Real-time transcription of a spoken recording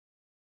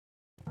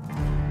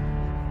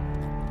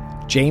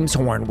James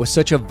Horn was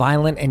such a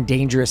violent and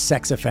dangerous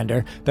sex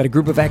offender that a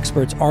group of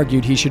experts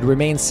argued he should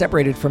remain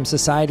separated from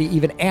society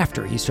even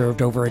after he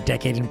served over a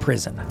decade in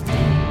prison.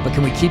 But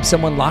can we keep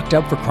someone locked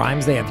up for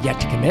crimes they have yet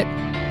to commit?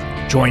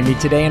 Join me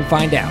today and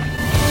find out.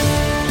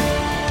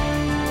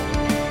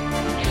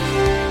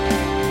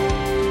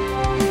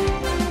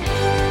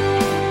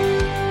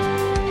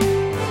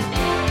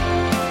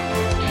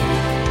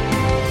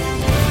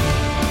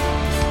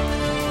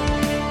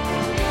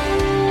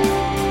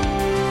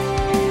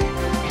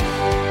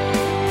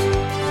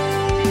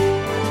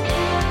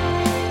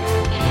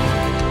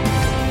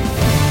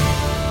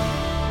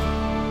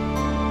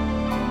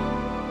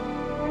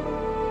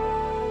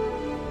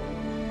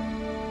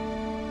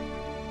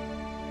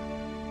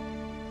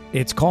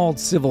 It's called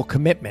civil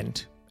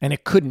commitment, and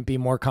it couldn't be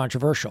more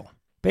controversial.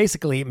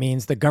 Basically, it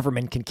means the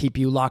government can keep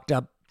you locked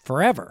up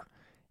forever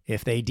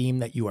if they deem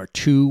that you are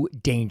too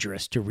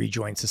dangerous to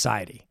rejoin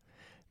society.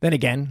 Then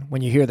again,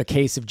 when you hear the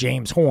case of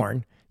James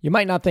Horn, you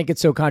might not think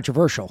it's so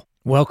controversial.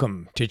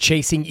 Welcome to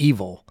Chasing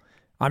Evil.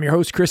 I'm your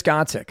host, Chris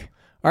Godsick.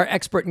 Our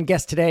expert and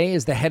guest today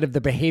is the head of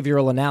the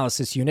Behavioral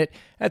Analysis Unit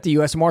at the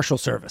U.S. Marshal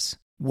Service.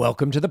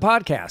 Welcome to the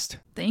podcast.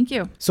 Thank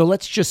you. So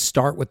let's just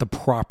start with the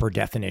proper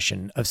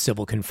definition of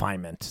civil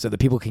confinement so that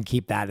people can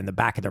keep that in the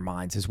back of their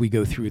minds as we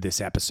go through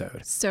this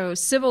episode. So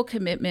civil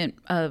commitment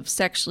of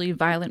sexually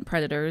violent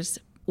predators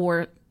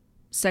or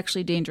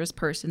sexually dangerous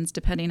persons,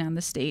 depending on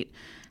the state,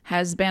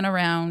 has been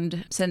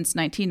around since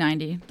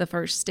 1990. The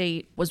first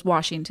state was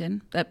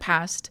Washington that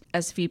passed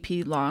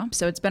SVP law.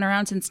 So it's been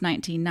around since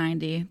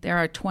 1990. There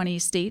are 20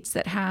 states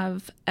that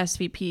have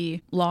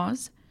SVP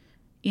laws.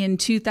 In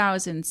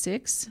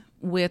 2006,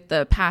 with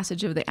the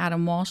passage of the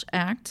Adam Walsh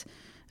Act,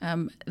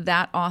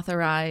 that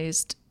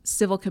authorized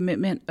civil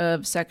commitment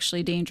of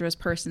sexually dangerous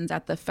persons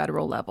at the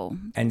federal level.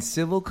 And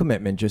civil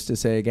commitment, just to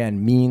say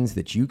again, means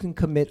that you can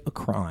commit a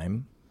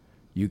crime,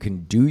 you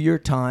can do your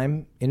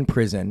time in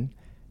prison,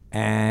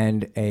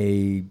 and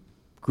a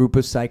group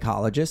of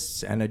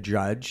psychologists and a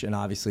judge, and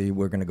obviously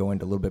we're going to go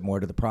into a little bit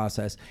more to the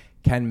process,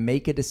 can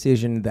make a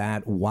decision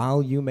that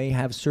while you may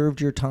have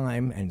served your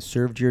time and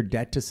served your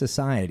debt to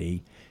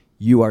society,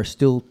 you are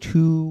still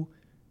too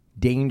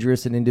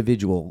dangerous an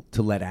individual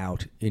to let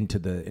out into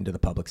the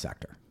public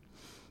sector.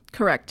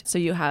 Correct. So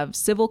you have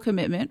civil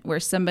commitment where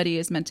somebody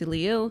is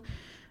mentally ill,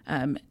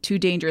 too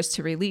dangerous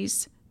to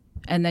release,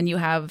 and then you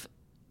have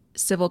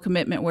civil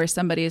commitment where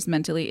somebody is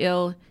mentally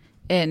ill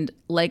and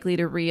likely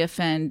to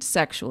reoffend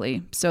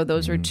sexually. So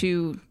those are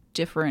two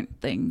different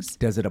things.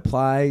 Does it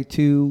apply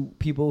to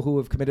people who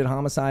have committed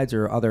homicides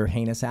or other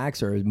heinous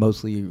acts, or is it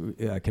mostly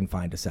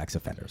confined to sex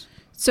offenders?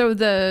 So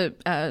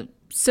the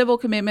civil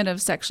commitment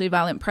of sexually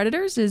violent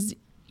predators is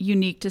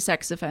unique to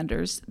sex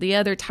offenders. The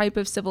other type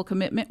of civil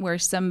commitment where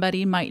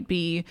somebody might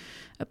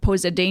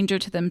pose a danger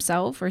to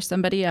themselves or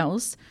somebody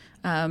else,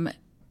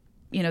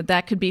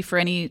 that could be for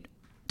any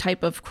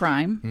type of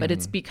crime, but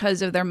it's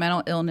because of their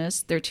mental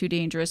illness, they're too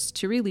dangerous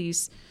to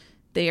release.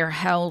 They are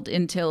held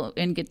and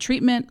get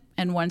treatment,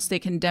 and once they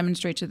can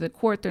demonstrate to the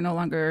court they're no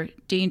longer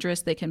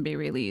dangerous, they can be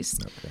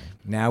released. Okay.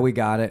 Now we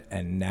got it,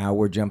 and now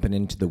we're jumping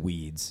into the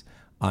weeds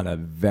on a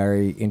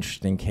very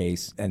interesting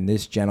case. And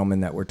this gentleman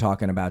that we're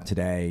talking about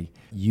today,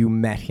 you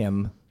met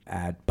him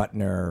at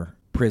Butner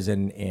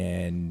Prison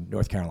in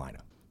North Carolina.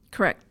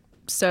 Correct.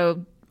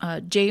 So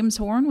James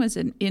Horn was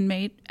an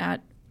inmate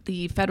at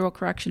the Federal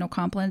Correctional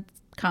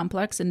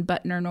Complex in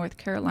Butner, North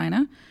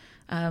Carolina.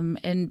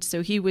 And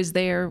so he was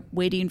there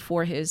waiting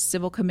for his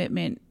civil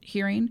commitment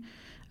hearing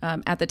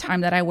at the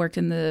time that I worked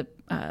in the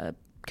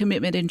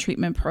commitment and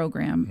treatment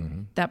program.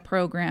 Mm-hmm. That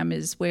program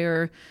is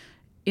where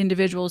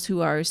individuals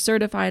who are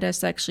certified as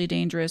sexually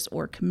dangerous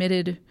or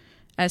committed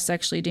as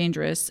sexually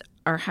dangerous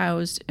are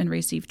housed and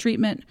receive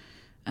treatment.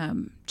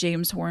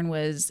 James Horn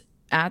was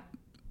at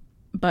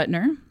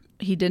Butner.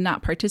 He did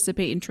not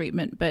participate in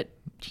treatment, but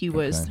he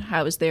was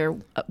housed there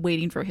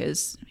waiting for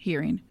his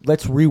hearing.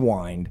 Let's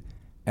rewind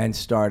and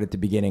start at the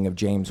beginning of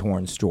James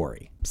Horn's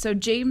story. So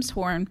James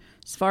Horn,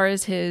 as far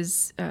as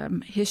his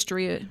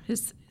history,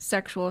 his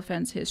sexual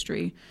offense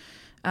history,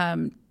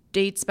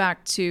 dates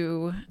back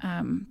to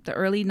the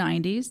early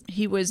 90s.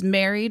 He was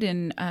married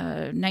in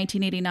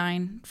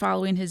 1989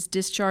 following his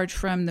discharge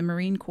from the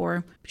Marine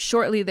Corps.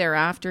 Shortly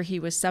thereafter, he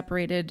was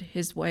separated.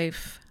 His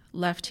wife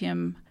left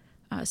him.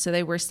 So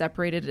they were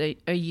separated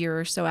a year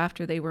or so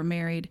after they were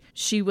married.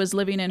 She was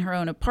living in her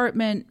own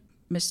apartment.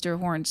 Mr.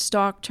 Horn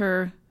stalked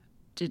her,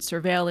 did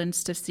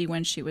surveillance to see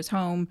when she was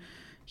home.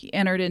 He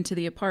entered into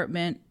the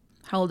apartment,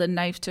 held a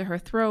knife to her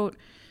throat,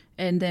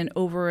 and then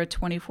over a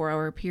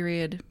 24-hour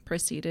period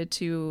proceeded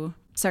to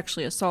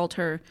sexually assault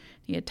her.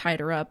 He had tied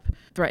her up,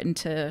 threatened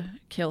to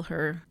kill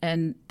her,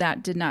 and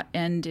that did not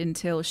end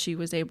until she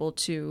was able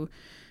to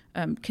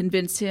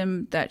convince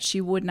him that she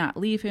would not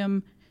leave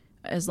him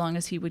as long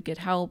as he would get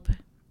help.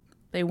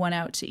 They went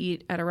out to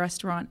eat at a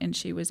restaurant, and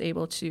she was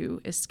able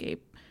to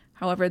escape.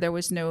 However, there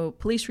was no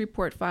police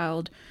report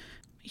filed.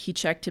 He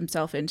checked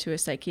himself into a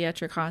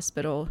psychiatric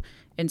hospital,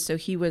 and so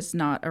he was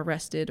not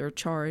arrested or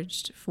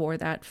charged for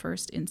that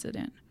first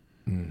incident.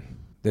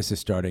 This is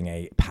starting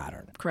a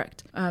pattern.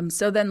 Correct.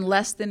 So then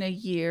less than a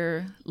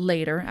year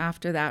later,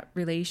 after that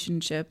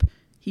relationship,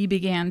 he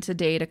began to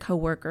date a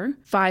coworker.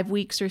 5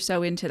 weeks or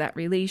so into that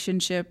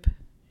relationship,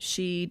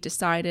 she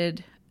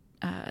decided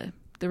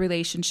the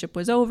relationship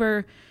was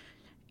over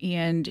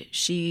and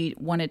she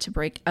wanted to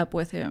break up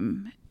with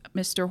him.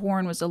 Mr.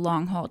 Horn was a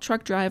long-haul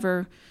truck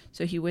driver,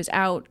 so he was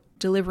out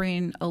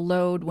delivering a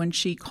load when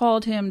she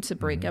called him to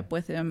break up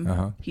with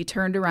him. He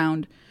turned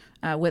around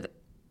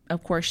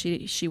of course,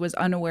 she was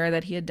unaware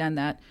that he had done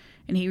that,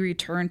 and he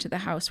returned to the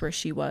house where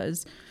she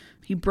was.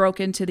 He broke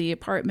into the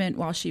apartment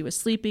while she was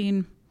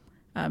sleeping.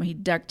 He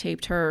duct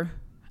taped her,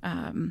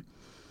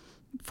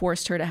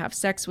 forced her to have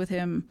sex with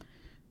him,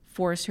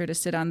 forced her to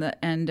sit on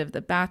the end of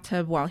the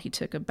bathtub while he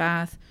took a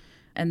bath.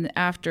 And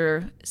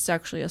after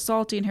sexually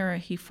assaulting her,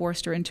 he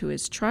forced her into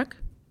his truck.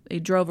 They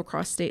drove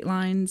across state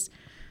lines.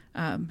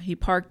 He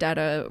parked at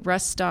a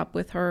rest stop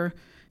with her,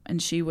 and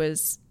she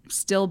was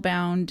still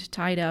bound,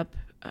 tied up.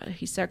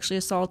 He sexually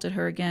assaulted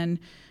her again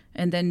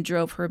and then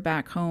drove her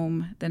back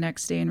home the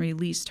next day and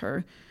released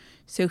her.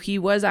 So he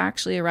was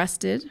actually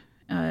arrested,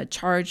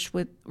 charged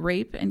with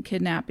rape and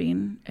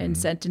kidnapping, and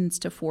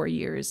sentenced to 4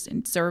 years,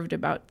 and served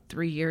about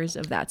 3 years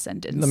of that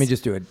sentence. Let me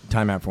just do a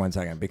timeout for 1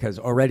 second, because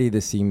already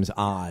this seems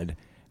odd.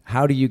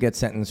 How do you get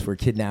sentenced for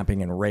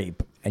kidnapping and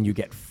rape and you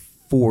get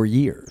 4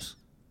 years?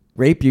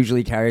 Rape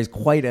usually carries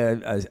quite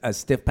a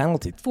stiff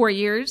penalty. 4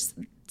 years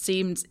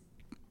seems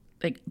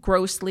like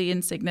grossly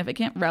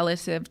insignificant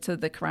relative to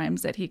the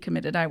crimes that he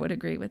committed. I would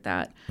agree with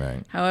that.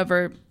 Right.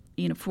 However,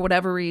 for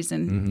whatever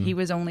reason, he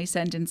was only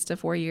sentenced to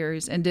 4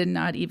 years and did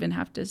not even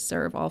have to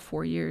serve all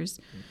 4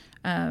 years.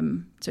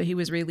 So he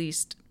was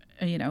released,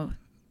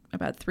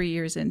 about 3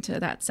 years into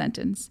that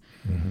sentence.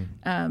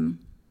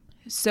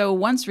 So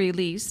once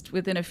released,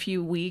 within a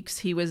few weeks,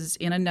 he was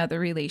in another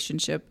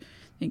relationship.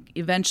 He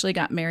eventually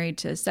got married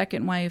to his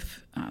second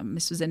wife.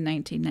 This was in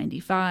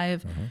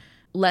 1995.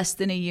 Less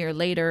than a year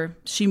later,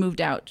 she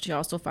moved out. She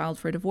also filed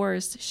for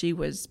divorce. She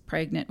was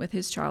pregnant with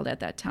his child at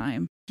that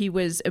time. He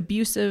was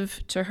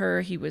abusive to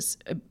her. He was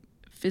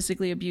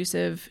physically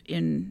abusive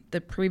in the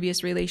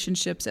previous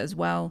relationships as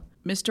well.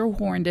 Mr.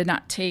 Horn did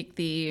not take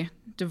the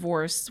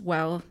divorce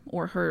well,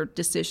 or her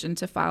decision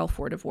to file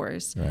for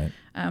divorce. Right.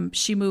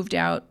 She moved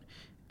out,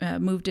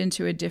 moved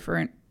into a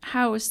different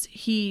house.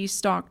 He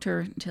stalked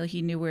her until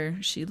he knew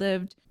where she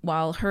lived.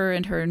 While her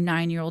and her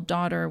 9-year-old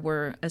daughter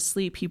were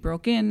asleep, he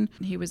broke in.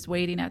 He was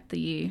waiting at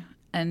the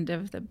end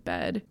of the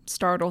bed,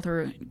 startled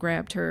her,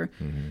 grabbed her.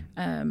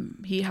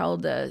 He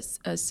held a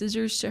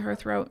scissors to her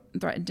throat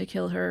and threatened to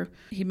kill her.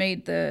 He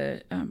made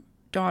the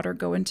daughter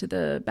go into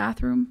the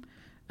bathroom,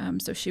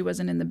 so she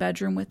wasn't in the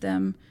bedroom with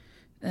them.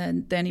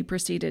 And then he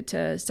proceeded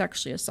to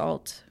sexually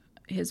assault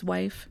his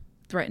wife,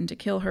 threatened to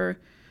kill her.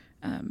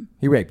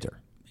 He raped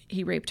her.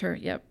 He raped her,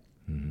 yep.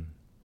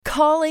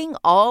 Calling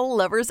all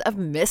lovers of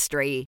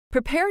mystery.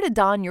 Prepare to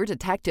don your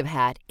detective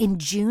hat in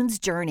June's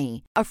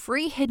Journey, a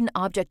free hidden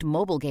object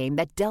mobile game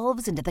that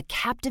delves into the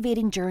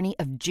captivating journey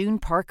of June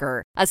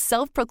Parker, a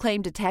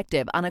self-proclaimed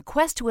detective on a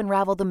quest to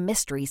unravel the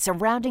mystery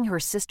surrounding her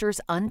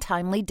sister's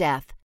untimely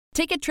death.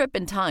 Take a trip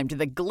in time to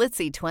the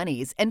glitzy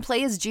 20s and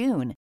play as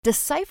June,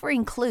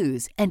 deciphering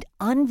clues and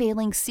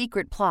unveiling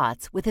secret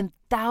plots within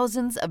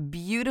thousands of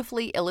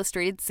beautifully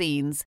illustrated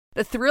scenes.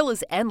 The thrill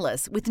is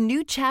endless with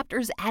new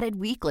chapters added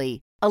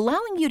weekly,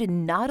 allowing you to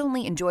not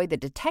only enjoy the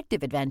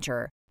detective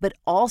adventure, but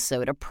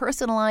also to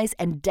personalize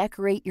and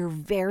decorate your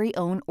very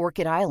own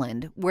Orchid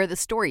Island where the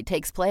story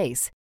takes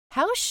place.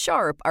 How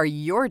sharp are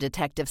your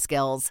detective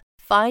skills?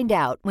 Find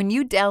out when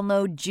you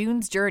download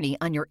June's Journey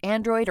on your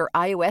Android or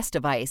iOS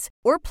device,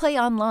 or play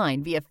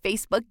online via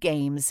Facebook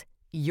Games.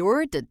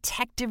 Your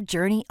detective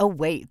journey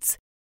awaits.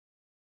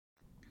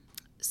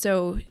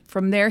 So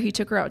from there, he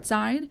took her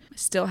outside,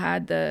 still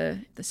had the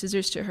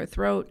scissors to her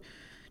throat,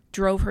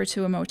 drove her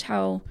to a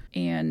motel,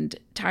 and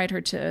tied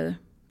her to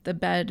the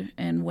bed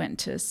and went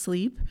to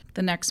sleep.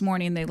 The next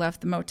morning, they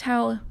left the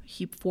motel.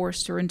 He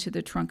forced her into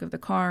the trunk of the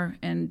car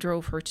and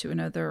drove her to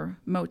another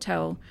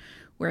motel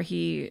where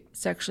he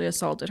sexually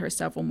assaulted her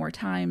several more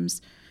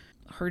times.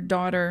 Her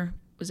daughter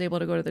was able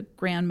to go to the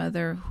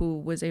grandmother, who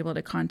was able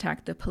to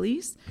contact the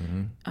police,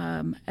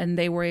 and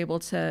they were able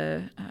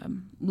to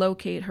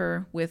locate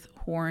her with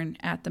Horn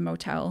at the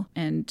motel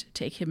and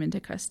take him into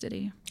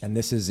custody. And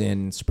this is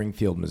in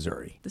Springfield,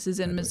 Missouri. This is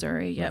in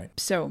Missouri, yep. Right.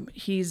 So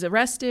he's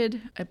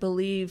arrested. I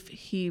believe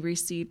he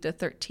received a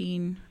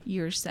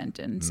 13-year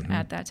sentence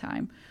at that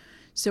time.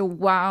 So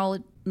while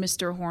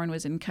Mr. Horn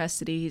was in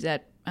custody, he's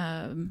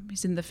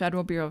in the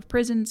Federal Bureau of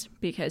Prisons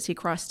because he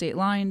crossed state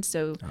lines.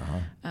 So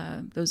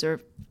those are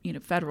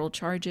federal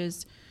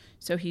charges.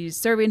 So he's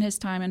serving his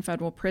time in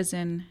federal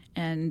prison.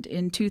 And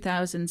in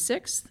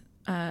 2006,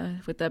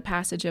 with the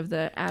passage of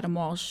the Adam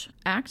Walsh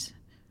Act,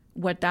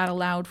 what that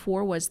allowed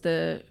for was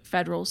the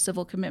federal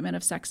civil commitment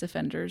of sex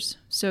offenders.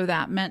 So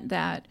that meant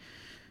that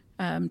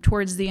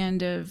towards the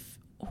end of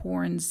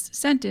Horn's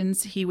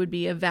sentence, he would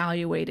be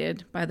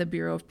evaluated by the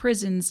Bureau of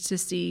Prisons to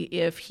see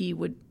if he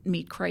would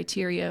meet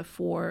criteria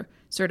for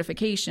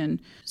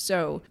certification.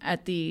 So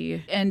at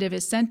the end of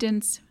his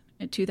sentence,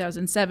 In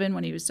 2007,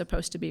 when he was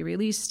supposed to be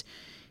released,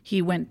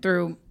 he went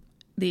through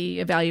the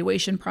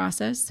evaluation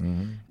process,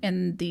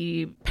 and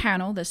the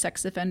panel, the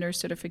Sex Offender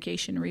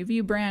Certification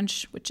Review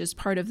Branch, which is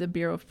part of the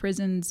Bureau of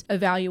Prisons,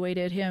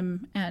 evaluated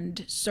him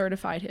and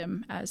certified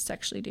him as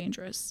sexually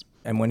dangerous.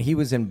 And when he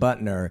was in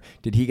Butner,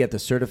 did he get the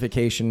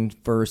certification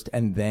first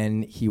and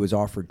then he was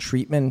offered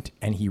treatment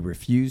and he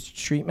refused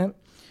treatment?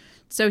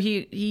 So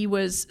he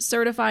was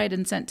certified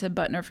and sent to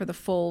Butner for the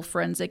full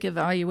forensic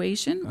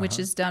evaluation, which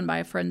is done by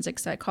a forensic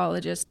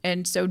psychologist.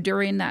 And so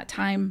during that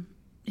time,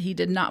 he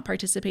did not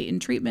participate in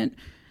treatment,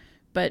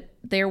 but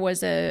there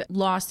was a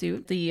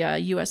lawsuit, the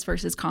U.S.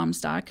 versus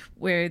Comstock,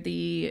 where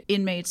the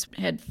inmates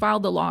had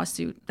filed the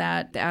lawsuit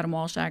that the Adam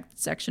Walsh Act,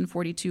 Section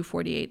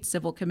 4248,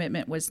 civil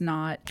commitment was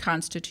not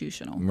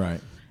constitutional.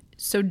 Right.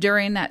 So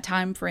during that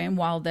time frame,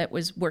 while that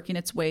was working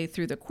its way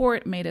through the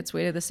court, made its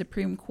way to the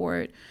Supreme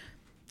Court,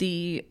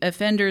 the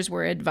offenders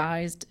were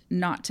advised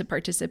not to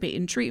participate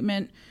in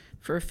treatment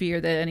for fear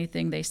that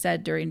anything they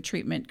said during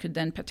treatment could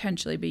then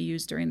potentially be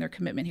used during their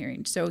commitment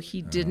hearing. So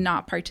he did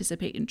not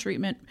participate in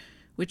treatment,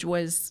 which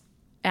was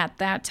at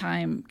that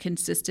time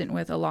consistent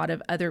with a lot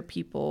of other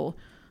people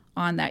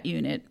on that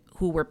unit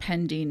who were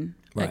pending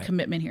a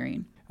commitment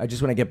hearing. I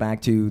just want to get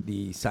back to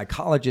the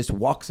psychologist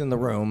walks in the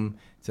room,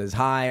 says,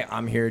 "Hi,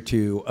 I'm here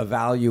to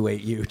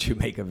evaluate you to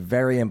make a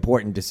very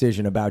important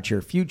decision about your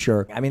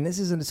future." I mean, this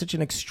is such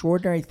an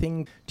extraordinary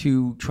thing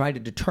to try to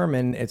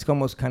determine. It's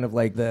almost kind of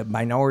like the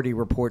Minority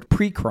Report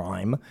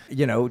pre-crime,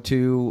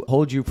 to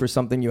hold you for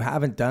something you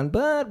haven't done,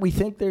 but we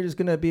think there's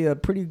going to be a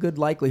pretty good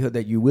likelihood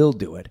that you will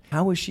do it.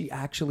 How is she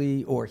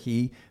actually, or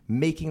he,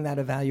 making that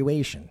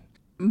evaluation?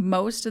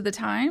 Most of the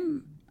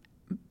time,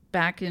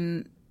 back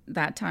in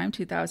that time,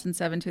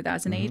 2007,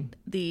 2008,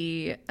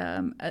 the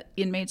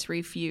inmates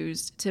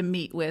refused to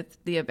meet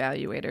with the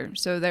evaluator.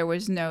 So there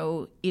was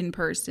no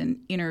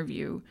in-person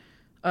interview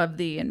of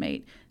the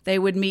inmate. They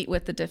would meet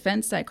with the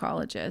defense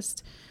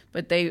psychologist,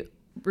 but they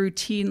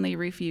routinely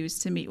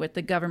refused to meet with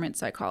the government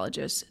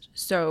psychologist.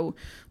 So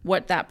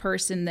what that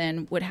person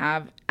then would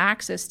have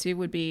access to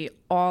would be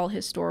all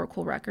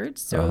historical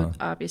records. So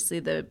obviously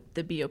the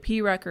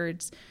BOP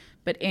records,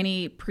 but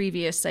any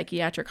previous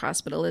psychiatric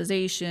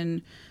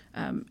hospitalization,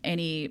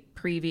 any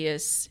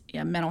previous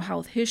mental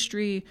health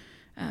history.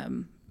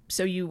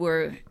 So you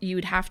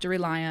would have to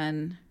rely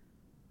on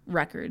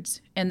records.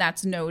 And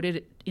that's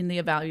noted in the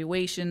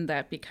evaluation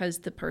that because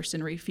the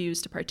person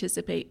refused to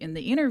participate in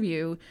the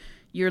interview,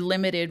 you're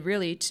limited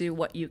really to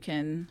what you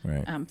can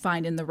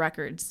find in the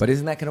records. But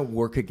isn't that going to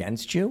work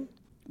against you?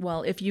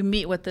 Well, if you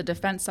meet with the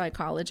defense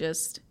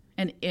psychologist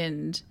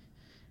and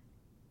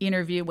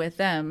interview with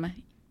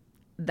them,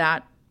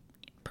 that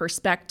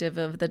perspective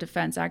of the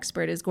defense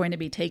expert is going to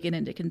be taken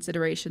into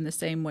consideration the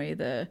same way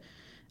the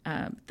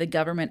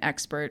government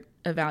expert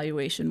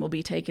evaluation will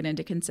be taken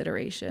into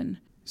consideration.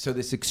 So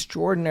this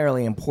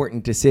extraordinarily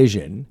important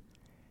decision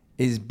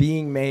is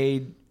being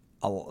made,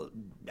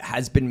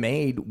 has been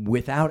made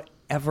without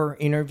ever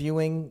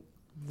interviewing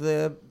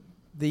the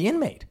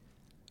inmate.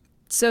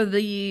 So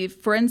the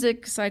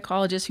forensic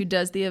psychologist who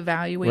does the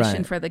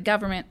evaluation for the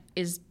government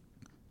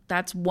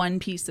that's one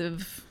piece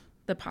of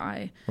the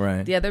pie.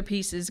 Right. The other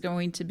piece is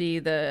going to be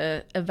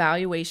the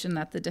evaluation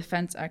that the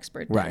defense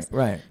expert does.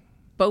 Right.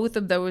 Both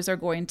of those are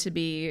going to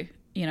be,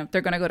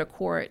 they're going to go to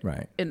court.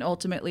 Right. And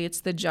ultimately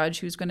it's the judge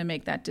who's going to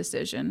make that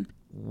decision.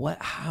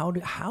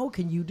 How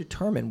can you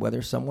determine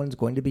whether someone's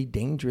going to be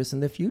dangerous in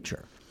the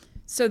future?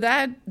 So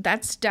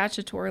that's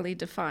statutorily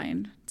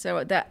defined.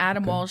 So the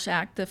Adam Walsh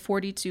Act, the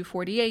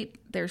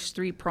 4248, there's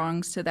 3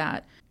 prongs to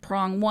that.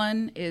 Prong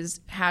 1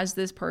 is, has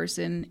this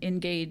person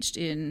engaged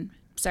in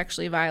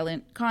sexually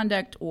violent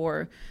conduct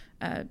or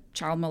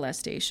child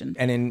molestation?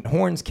 And in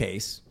Horn's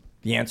case,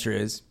 the answer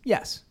is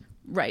yes.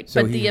 Right.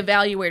 So but the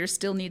evaluator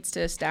still needs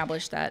to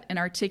establish that and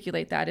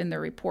articulate that in the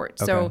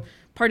report. Okay. So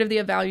part of the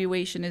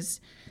evaluation is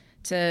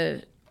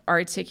to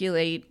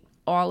articulate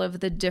all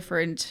of the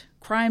different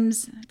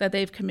crimes that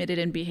they've committed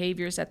and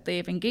behaviors that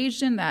they've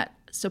engaged in that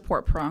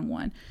support prong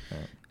 1.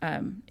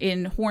 Right.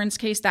 In Horn's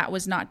case, that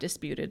was not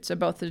disputed. So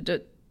both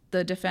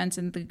the defense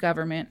and the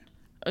government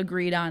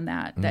agreed on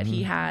that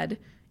he had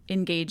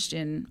engaged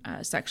in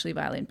sexually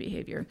violent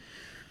behavior.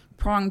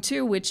 Prong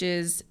 2, which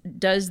is,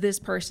 does this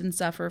person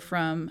suffer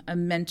from a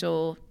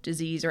mental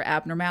disease or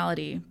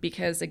abnormality?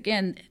 Because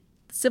again,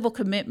 civil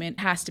commitment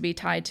has to be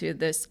tied to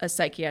a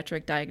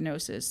psychiatric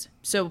diagnosis.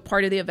 So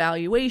part of the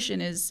evaluation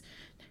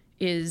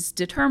is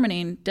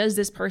determining, does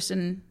this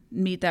person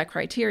meet that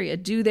criteria?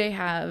 Do they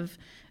have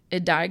a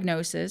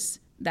diagnosis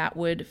that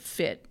would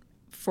fit?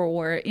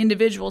 For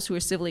individuals who are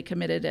civilly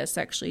committed as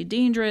sexually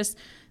dangerous,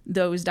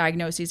 those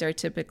diagnoses are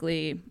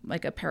typically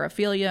like a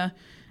paraphilia.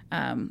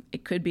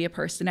 It could be a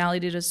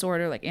personality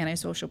disorder like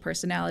antisocial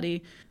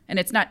personality. And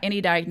it's not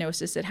any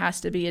diagnosis. It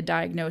has to be a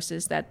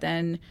diagnosis that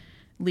then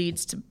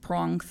leads to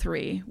prong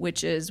 3,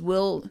 which is,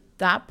 will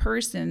that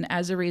person,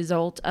 as a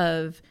result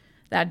of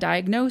that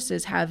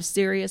diagnosis, have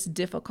serious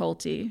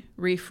difficulty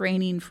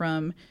refraining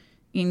from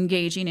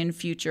engaging in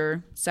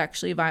future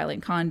sexually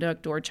violent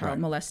conduct or child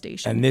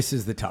molestation. And this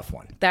is the tough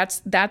one.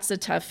 That's a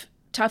tough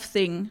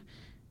thing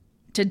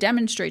to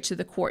demonstrate to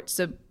the court.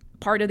 So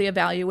part of the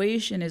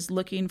evaluation is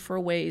looking for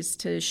ways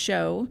to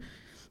show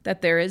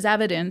that there is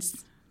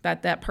evidence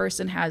that that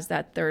person has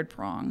that third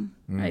prong,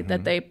 right?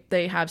 That they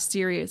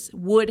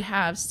would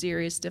have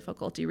serious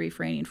difficulty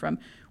refraining from,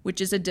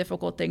 which is a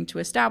difficult thing to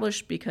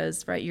establish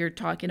because, right, you're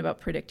talking about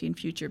predicting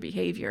future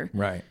behavior.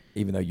 Right.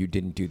 Even though you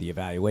didn't do the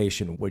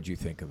evaluation, what did you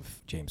think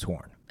of James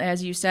Horn?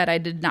 As you said, I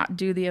did not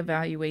do the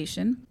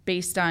evaluation.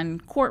 Based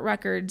on court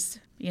records,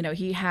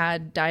 he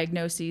had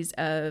diagnoses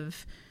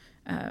of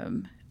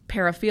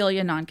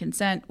paraphilia,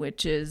 non-consent,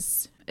 which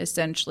is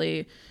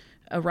essentially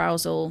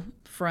arousal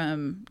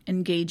from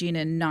engaging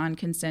in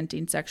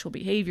non-consenting sexual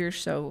behavior,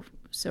 so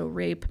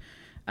rape.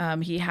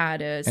 He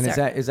had a... And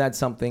is that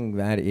something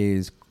that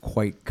is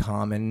quite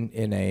common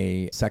in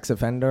a sex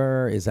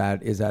offender? Is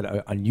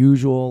that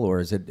unusual, or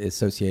is it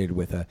associated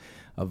with a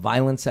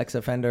violent sex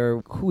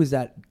offender? Who is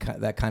that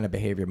kind of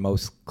behavior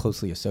most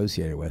closely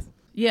associated with?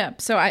 Yeah,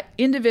 so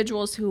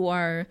individuals who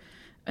are,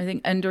 I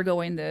think,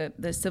 undergoing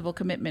the civil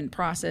commitment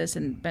process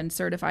and been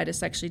certified as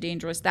sexually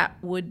dangerous, that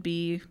would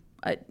be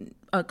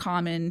a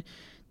common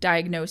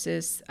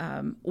diagnosis,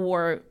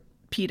 or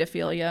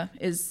pedophilia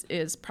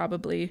is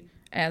probably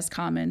as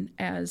common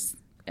as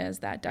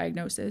that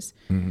diagnosis.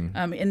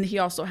 And he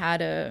also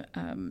had a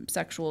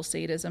sexual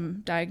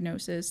sadism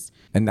diagnosis.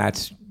 And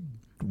that's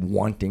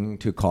wanting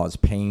to cause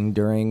pain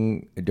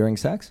during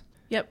sex?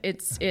 Yep,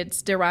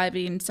 it's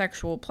deriving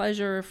sexual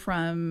pleasure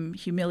from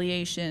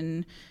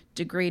humiliation,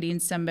 degrading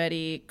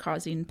somebody,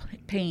 causing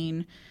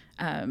pain,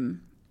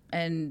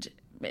 and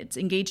it's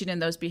engaging in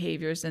those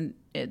behaviors, and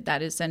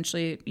that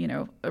essentially,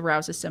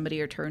 arouses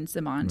somebody or turns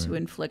them on to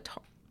inflict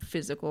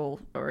physical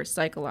or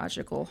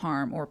psychological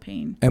harm or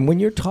pain. And when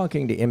you're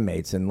talking to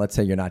inmates, and let's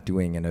say you're not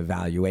doing an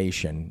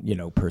evaluation,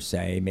 per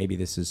se, maybe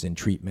this is in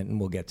treatment, and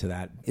we'll get to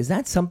that. Is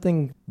that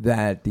something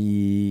that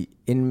the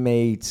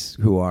inmates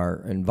who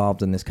are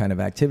involved in this kind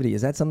of activity,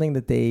 is that something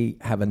that they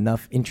have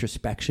enough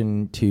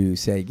introspection to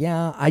say,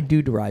 yeah, I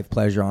do derive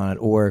pleasure on it,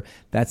 or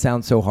that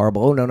sounds so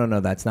horrible, oh, no,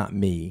 that's not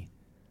me?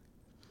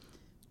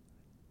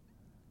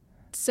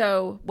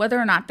 So whether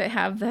or not they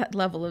have that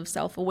level of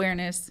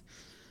self-awareness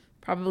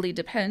probably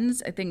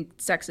depends. I think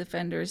sex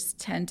offenders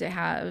tend to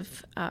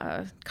have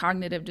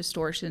cognitive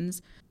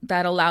distortions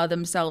that allow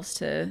themselves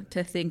to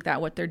think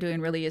that what they're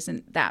doing really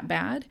isn't that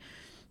bad.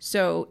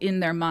 So in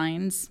their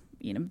minds,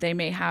 they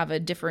may have a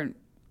different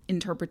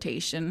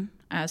interpretation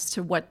as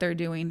to what they're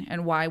doing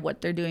and why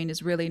what they're doing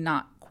is really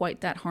not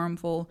quite that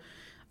harmful.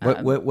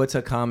 What's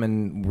a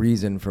common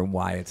reason for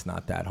why it's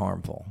not that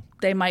harmful?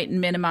 They might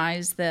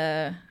minimize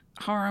the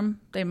harm.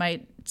 They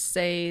might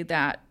say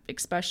that,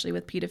 especially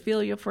with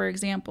pedophilia, for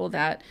example,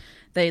 that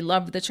they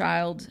loved the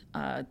child.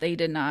 They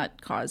did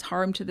not cause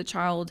harm to the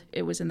child.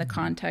 It was in the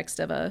context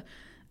of a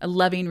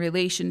loving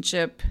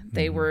relationship.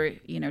 They were,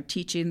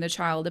 teaching the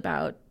child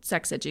about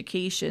sex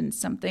education,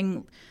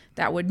 something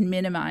that would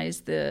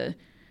minimize the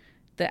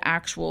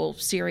actual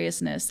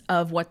seriousness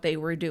of what they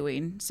were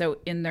doing. So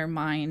in their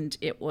mind,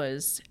 it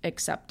was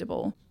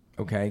acceptable.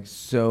 Okay,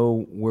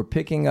 so we're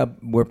picking up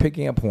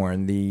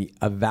Horn. The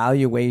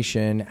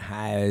evaluation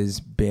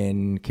has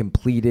been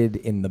completed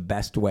in the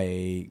best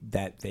way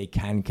that they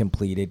can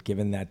complete it,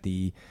 given that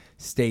the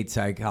state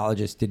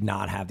psychologist did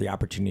not have the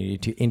opportunity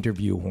to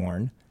interview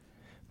Horn,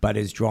 but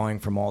is drawing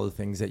from all the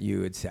things that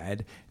you had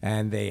said.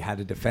 And they had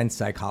a defense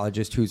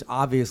psychologist who's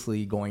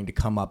obviously going to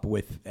come up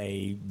with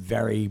a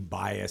very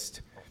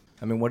biased.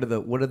 I mean, what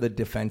do the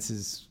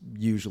defenses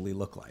usually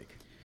look like?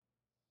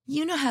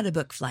 You know how to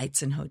book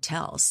flights and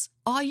hotels.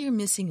 All you're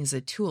missing is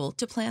a tool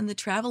to plan the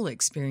travel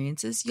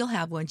experiences you'll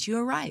have once you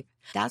arrive.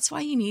 That's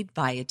why you need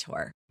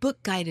Viator.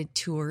 Book guided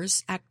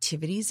tours,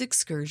 activities,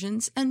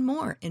 excursions, and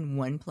more in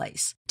one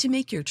place to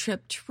make your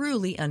trip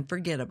truly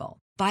unforgettable.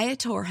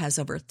 Viator has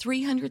over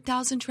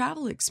 300,000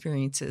 travel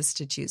experiences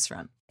to choose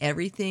from.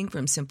 Everything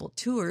from simple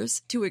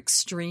tours to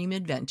extreme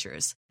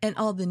adventures and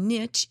all the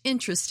niche,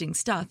 interesting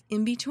stuff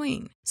in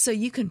between. So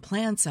you can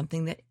plan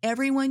something that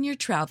everyone you're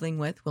traveling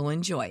with will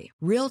enjoy.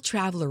 Real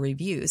traveler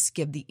reviews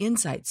give the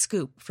inside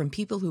scoop from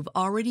people who've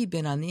already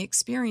been on the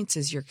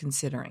experiences you're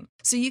considering.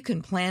 So you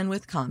can plan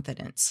with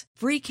confidence.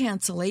 Free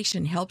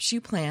cancellation helps you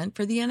plan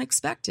for the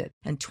unexpected.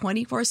 And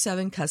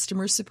 24/7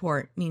 customer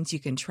support means you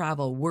can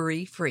travel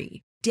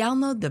worry-free.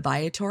 Download the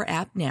Viator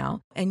app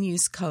now and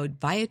use code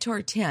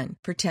Viator10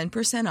 for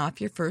 10%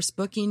 off your first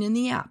booking in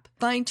the app.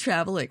 Find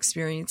travel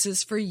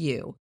experiences for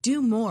you.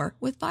 Do more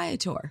with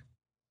Viator.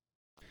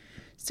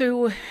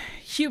 So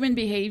human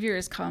behavior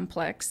is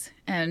complex,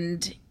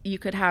 and you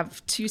could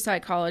have two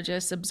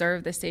psychologists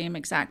observe the same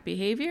exact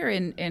behavior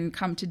and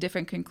come to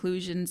different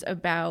conclusions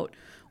about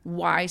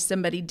why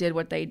somebody did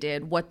what they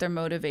did, what their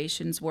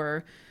motivations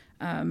were.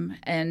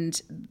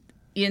 And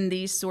in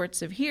these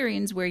sorts of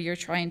hearings where you're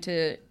trying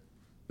to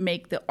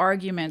make the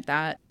argument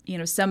that,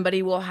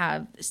 somebody will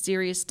have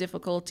serious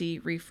difficulty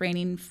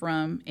refraining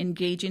from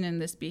engaging in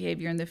this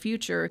behavior in the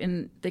future.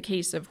 In the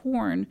case of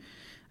Horn,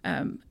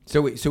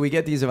 So we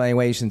get these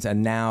evaluations,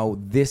 and now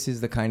this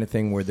is the kind of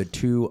thing where the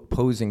two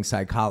opposing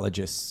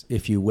psychologists,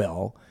 if you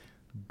will,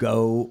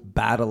 go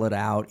battle it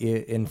out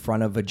in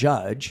front of a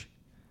judge.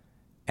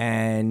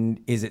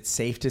 And is it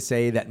safe to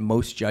say that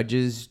most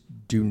judges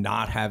do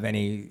not have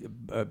any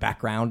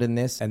background in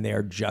this, and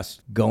they're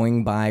just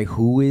going by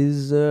who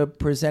is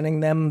presenting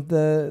them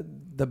the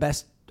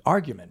best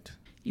argument?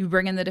 You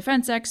bring in the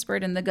defense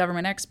expert and the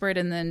government expert,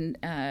 and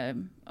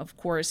then, of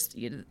course,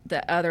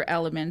 the other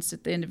elements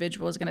that the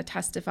individual is going to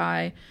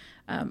testify,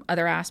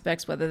 other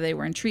aspects, whether they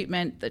were in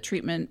treatment, the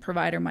treatment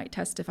provider might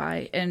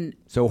testify. And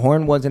so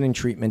Horn wasn't in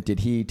treatment.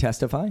 Did he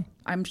testify?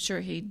 I'm sure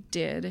he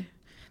did.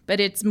 But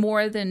it's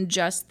more than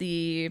just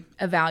the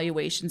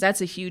evaluations.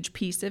 That's a huge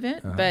piece of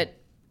it. But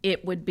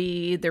it would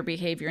be their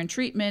behavior in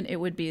treatment. It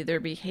would be their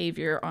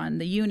behavior on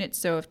the unit.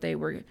 So if they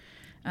were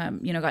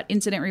got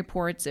incident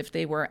reports, if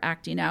they were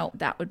acting out,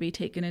 that would be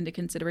taken into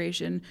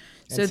consideration.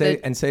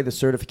 And say the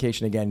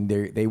certification again,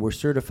 they were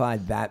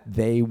certified that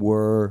they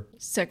were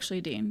sexually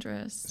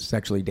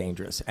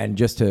dangerous. And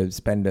just to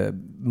spend a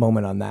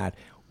moment on that,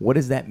 what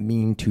does that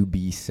mean to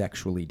be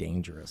sexually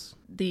dangerous?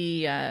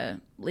 The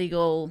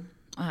legal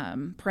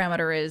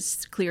parameter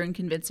is clear and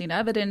convincing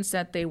evidence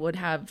that they would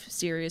have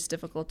serious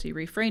difficulty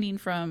refraining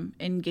from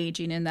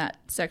engaging in that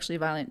sexually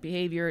violent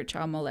behavior,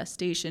 child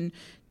molestation,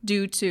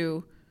 due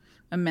to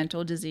a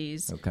mental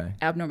disease,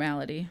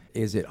 abnormality.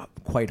 Is it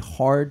quite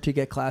hard to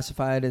get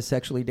classified as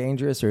sexually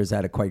dangerous, or is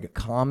that quite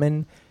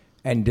common?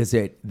 And does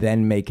it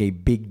then make a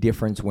big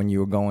difference when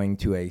you're going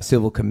to a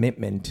civil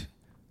commitment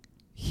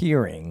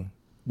hearing,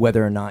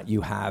 whether or not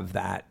you have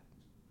that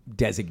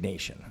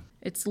designation?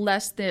 It's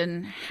less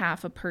than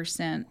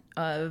 0.5%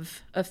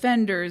 of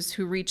offenders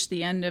who reach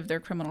the end of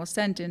their criminal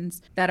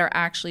sentence that are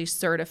actually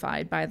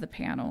certified by the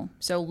panel.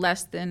 So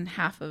less than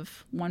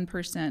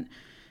 1%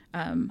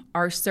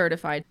 are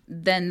certified.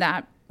 Then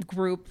that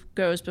group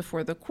goes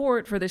before the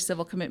court for the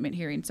civil commitment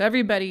hearing. So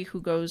everybody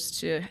who goes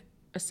to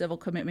a civil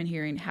commitment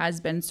hearing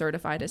has been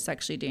certified as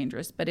sexually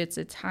dangerous, but it's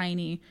a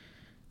tiny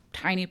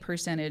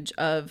percentage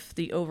of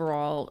the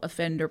overall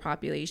offender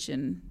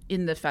population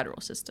in the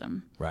federal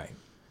system. Right.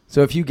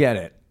 So if you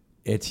get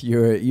it,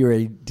 you're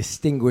a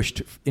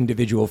distinguished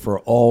individual for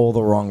all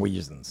the wrong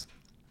reasons.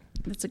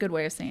 That's a good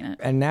way of saying it.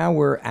 And now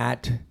we're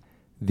at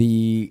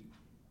the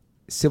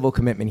civil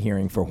commitment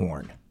hearing for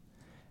Horn.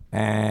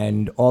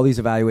 And all these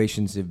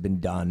evaluations have been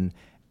done.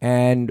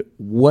 And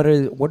what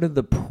are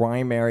the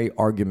primary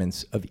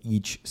arguments of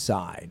each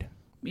side?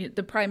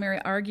 The primary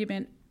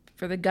argument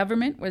for the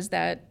government was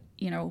that,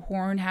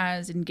 Horn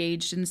has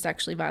engaged in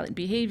sexually violent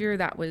behavior.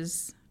 That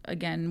was,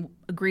 again,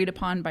 agreed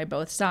upon by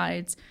both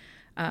sides.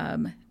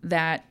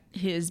 That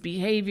his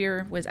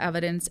behavior was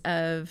evidence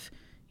of,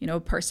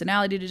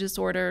 personality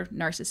disorder,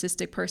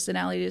 narcissistic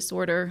personality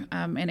disorder,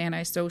 and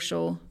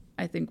antisocial,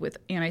 I think with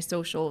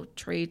antisocial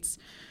traits.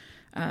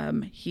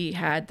 He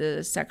had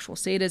the sexual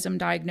sadism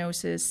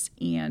diagnosis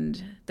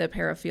and the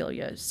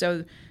paraphilia.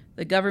 So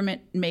the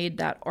government made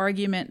that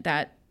argument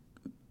that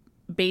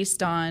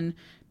based on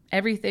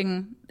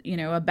everything,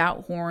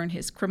 about Horn,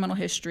 his criminal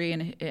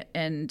history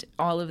and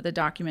all of the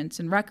documents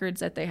and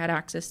records that they had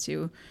access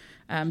to,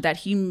 that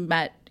he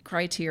met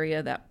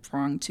criteria that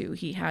prong to.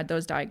 He had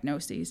those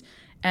diagnoses.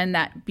 And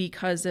that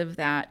because of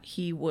that,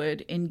 he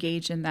would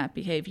engage in that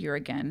behavior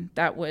again.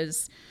 That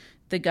was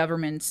the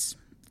government's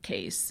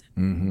case.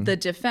 Mm-hmm. The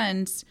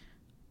defense,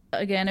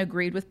 again,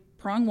 agreed with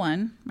prong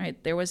one,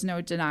 right? There was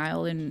no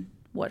denial in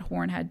what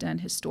Horn had done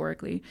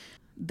historically.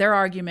 Their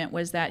argument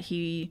was that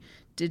he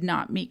did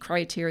not meet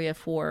criteria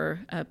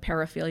for a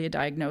paraphilia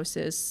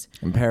diagnosis.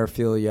 And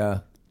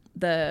paraphilia?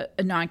 The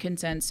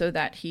non-consent, so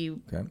that he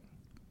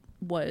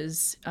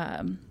was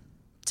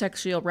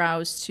sexually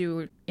aroused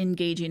to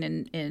engaging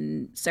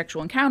in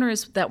sexual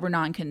encounters that were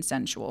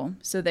non-consensual.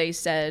 So they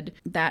said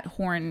that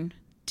Horn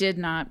did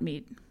not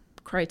meet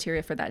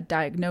criteria for that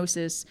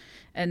diagnosis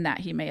and that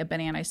he may have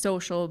been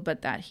antisocial,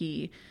 but that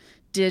he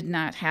did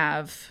not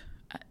have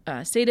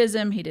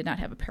sadism, he did not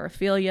have a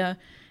paraphilia,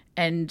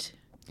 and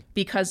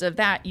because of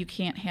that, you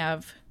can't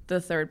have the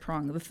third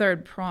prong. The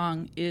third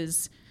prong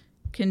is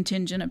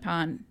contingent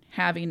upon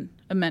having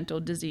a mental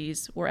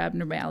disease or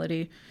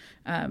abnormality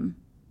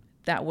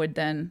that would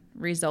then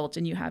result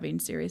in you having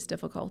serious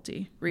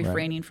difficulty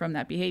refraining from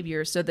that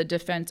behavior. So the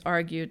defense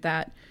argued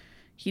that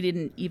he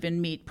didn't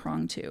even meet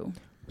prong two.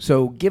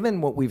 So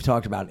given what we've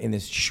talked about in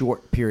this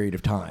short period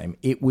of time,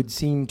 it would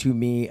seem to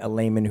me, a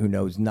layman who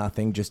knows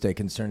nothing, just a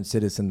concerned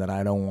citizen, that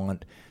I don't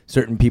want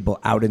certain people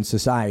out in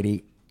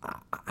society,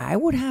 I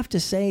would have to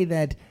say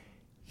that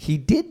he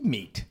did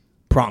meet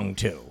prong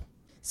two.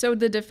 So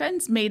the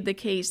defense made the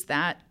case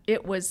that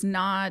it was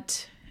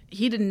not,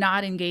 he did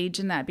not engage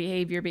in that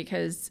behavior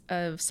because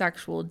of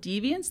sexual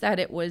deviance, that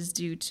it was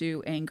due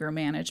to anger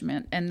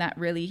management, and that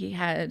really he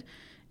had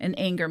an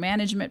anger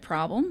management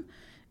problem,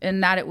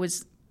 and that it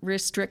was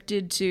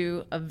restricted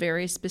to a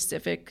very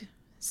specific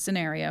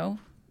scenario,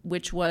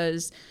 which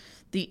was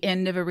the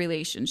end of a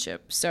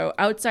relationship. So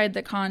outside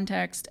the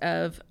context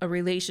of a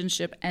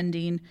relationship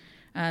ending,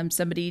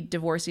 somebody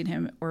divorcing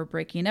him or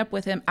breaking up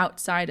with him.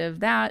 Outside of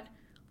that,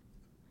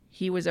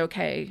 he was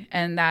okay,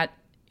 and that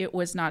it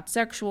was not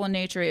sexual in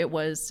nature. It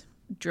was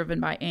driven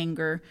by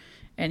anger,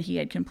 and he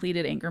had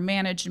completed anger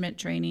management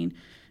training,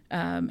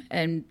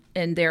 and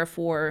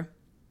therefore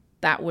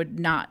that would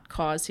not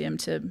cause him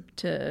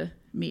to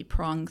meet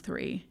prong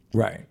 3.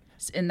 Right.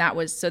 And that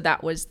was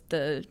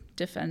the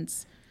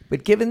defense.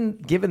 But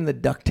given the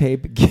duct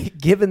tape,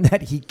 given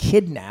that he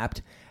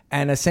kidnapped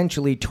and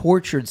essentially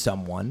tortured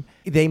someone,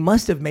 they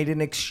must have made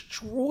an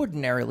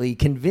extraordinarily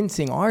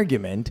convincing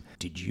argument.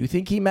 Did you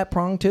think he met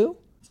prong 2?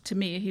 To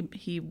me,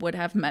 he would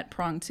have met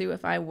prong 2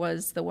 if I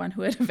was the one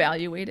who had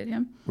evaluated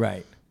him.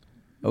 Right.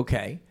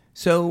 Okay.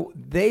 So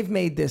they've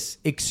made this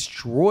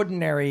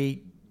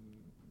extraordinary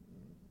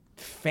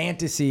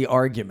fantasy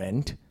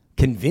argument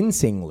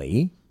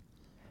convincingly,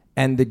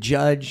 and the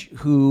judge,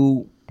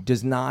 who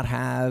does not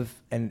have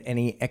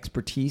any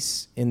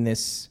expertise in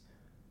this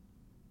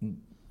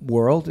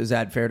world, is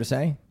that fair to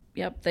say?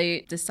 Yep,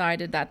 they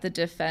decided that the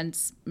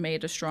defense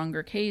made a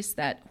stronger case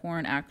that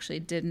Horn actually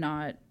did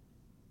not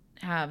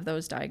have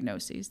those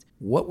diagnoses.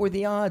 What were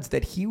the odds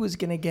that he was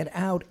going to get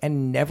out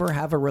and never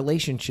have a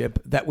relationship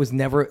that was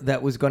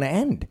going to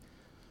end?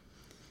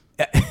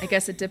 I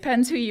guess it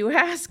depends who you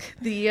ask.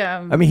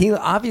 I mean, he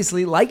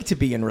obviously liked to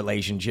be in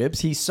relationships.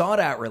 He sought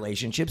out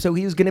relationships, so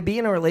he was going to be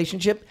in a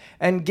relationship.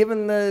 And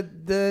given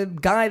the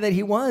guy that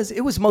he was,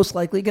 it was most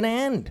likely going to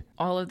end.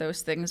 All of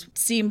those things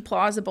seem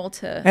plausible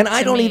to And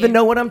I don't me. even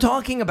know what I'm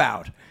talking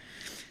about.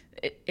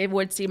 It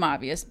would seem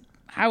obvious.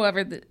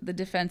 However, the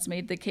defense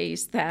made the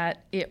case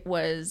that it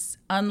was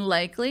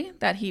unlikely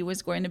that he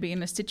was going to be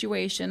in a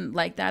situation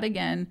like that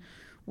again,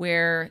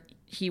 where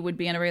he would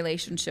be in a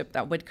relationship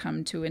that would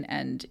come to an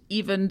end,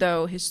 even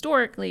though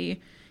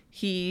historically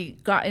he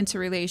got into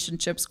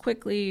relationships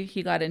quickly.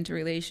 He got into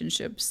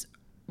relationships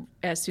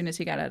as soon as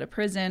he got out of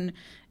prison,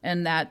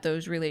 and that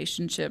those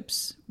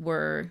relationships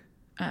were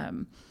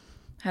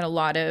had a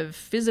lot of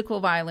physical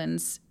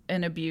violence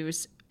and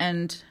abuse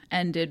and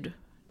ended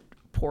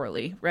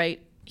poorly, right?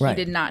 He Right.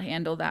 did not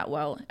handle that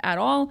well at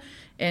all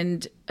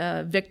and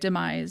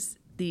victimize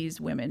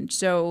these women.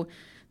 So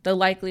the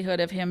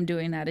likelihood of him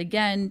doing that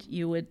again,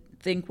 you would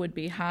think would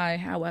be high.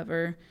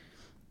 However,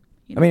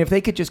 I mean, if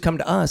they could just come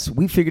to us,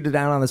 we figured it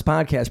out on this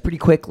podcast pretty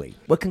quickly.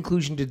 What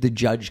conclusion did the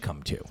judge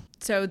come to?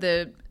 so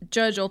the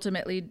judge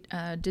ultimately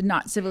did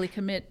not civilly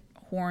commit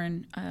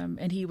Horn,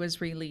 and he was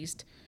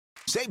released.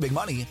 Save big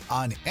money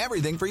on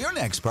everything for your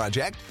next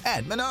project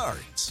at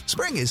Menards.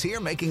 Spring is here,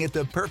 making it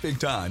the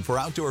perfect time for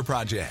outdoor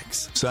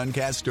projects.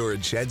 Suncast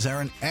storage sheds are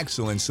an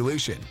excellent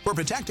solution for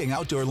protecting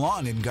outdoor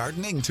lawn and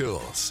gardening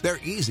tools. They're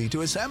easy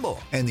to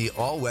assemble, and the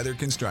all-weather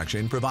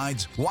construction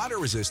provides water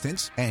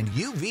resistance and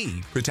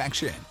UV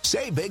protection.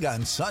 Save big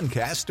on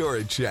Suncast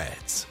storage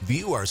sheds.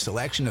 View our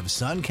selection of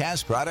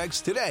Suncast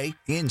products today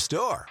in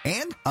store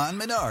and on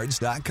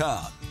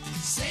Menards.com.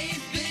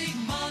 Save big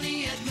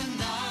money at Menards.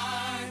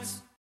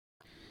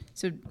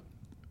 So,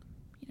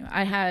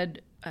 I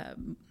had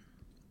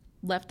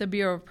left the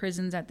Bureau of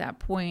Prisons at that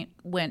point,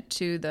 went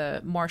to the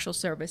Marshal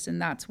Service,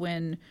 and that's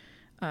when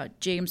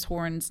James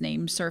Horn's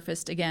name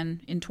surfaced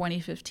again in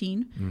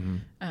 2015.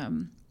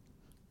 Mm-hmm.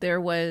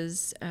 There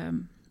was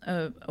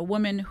a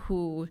woman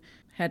who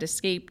had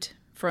escaped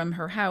from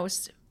her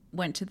house,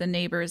 went to the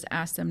neighbors,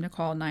 asked them to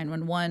call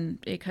 911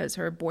 because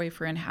her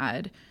boyfriend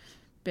had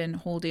been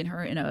holding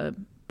her in a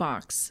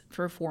box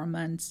for 4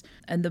 months,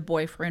 and the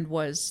boyfriend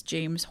was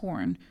James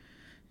Horn.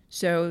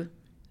 So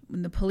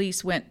when the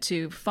police went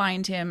to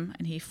find him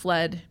and he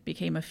fled,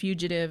 became a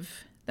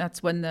fugitive,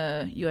 that's when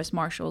the U.S.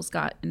 Marshals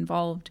got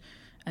involved.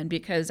 And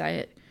because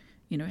I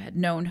had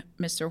known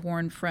Mr.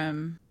 Horn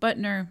from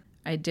Butner,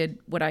 I did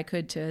what I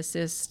could to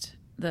assist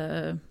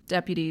the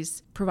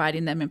deputies,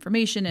 providing them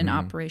information and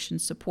operation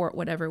support,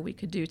 whatever we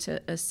could do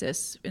to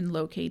assist in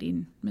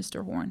locating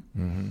Mr. Horn.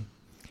 Mm-hmm.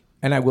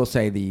 And I will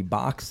say the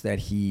box that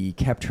he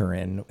kept her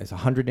in is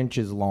 100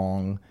 inches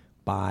long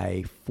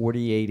by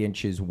 48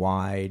 inches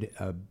wide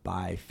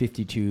by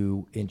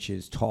 52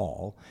 inches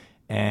tall.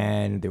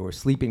 And there were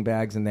sleeping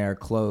bags in there,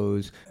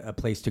 clothes, a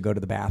place to go to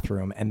the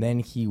bathroom. And then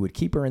he would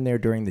keep her in there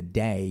during the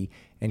day,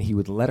 and he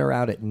would let her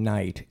out at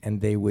night,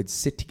 and they would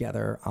sit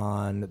together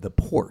on the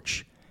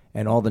porch.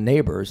 And all the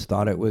neighbors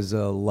thought it was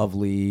a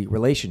lovely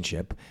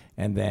relationship.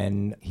 And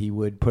then he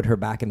would put her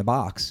back in the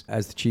box.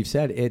 As the chief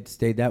said, it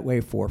stayed that way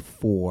for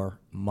 4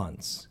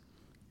 months.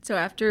 So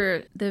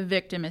after the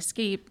victim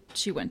escaped,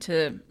 she went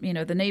to,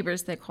 the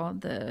neighbors. They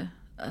called the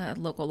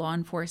local law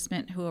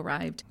enforcement who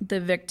arrived. The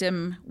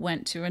victim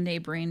went to a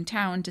neighboring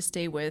town to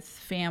stay with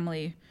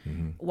family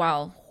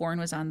while Horn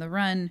was on the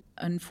run.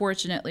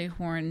 Unfortunately,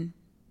 Horn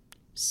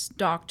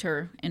stalked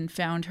her and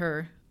found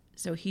her,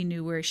 so he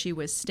knew where she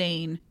was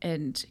staying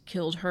and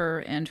killed her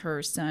and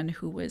her son,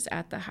 who was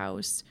at the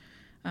house.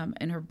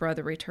 And her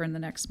brother returned the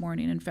next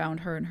morning and found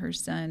her and her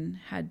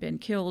son had been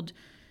killed,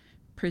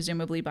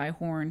 presumably by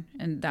Horn.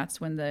 And that's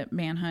when the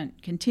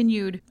manhunt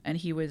continued, and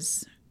he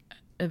was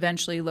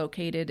eventually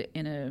located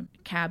in a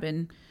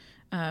cabin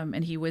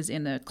and he was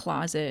in the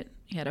closet.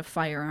 He had a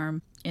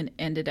firearm and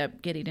ended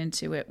up getting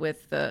into it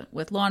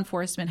with law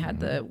enforcement, had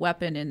the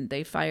weapon, and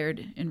they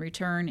fired in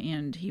return,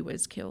 and he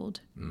was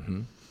killed.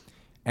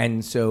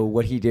 And so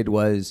what he did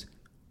was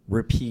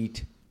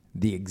repeat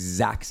the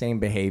exact same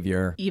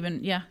behavior.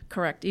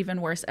 Correct.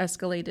 Even worse,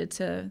 escalated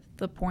to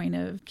the point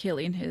of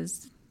killing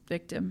his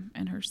victim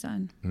and her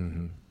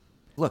son.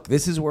 Look,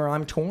 this is where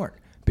I'm torn,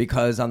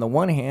 because on the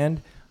one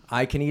hand,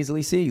 I can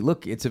easily see,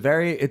 look, it's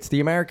the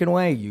American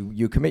way.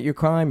 You commit your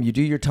crime, you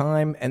do your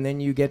time, and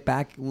then you get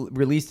back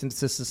released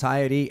into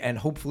society, and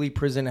hopefully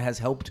prison has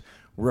helped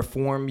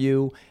reform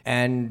you,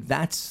 and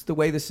that's the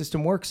way the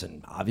system works,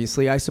 and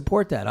obviously I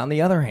support that. On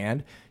the other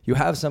hand, you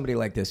have somebody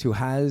like this who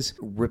has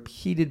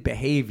repeated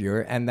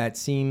behavior, and that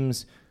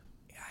seems,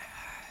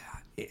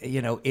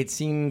 it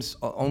seems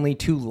only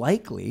too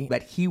likely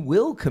that he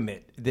will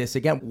commit this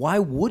again. Why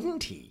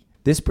wouldn't he?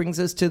 This brings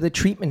us to the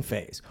treatment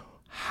phase.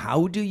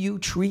 How do you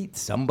treat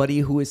somebody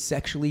who is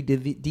sexually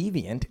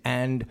deviant,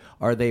 and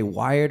are they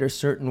wired a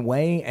certain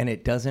way and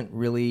it doesn't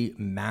really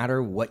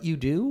matter what you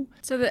do?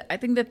 So I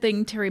think the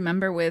thing to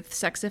remember with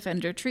sex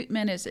offender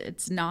treatment is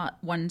it's not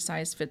one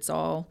size fits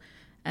all.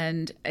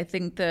 And I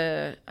think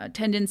the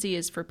tendency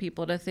is for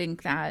people to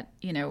think that,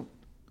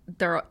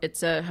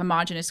 it's a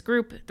homogenous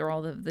group. They're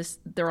all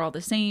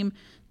the same.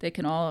 They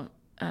can all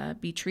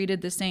be treated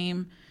the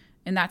same.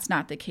 And that's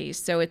not the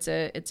case. So it's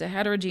a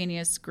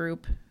heterogeneous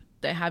group.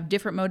 They have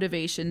different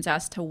motivations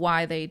as to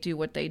why they do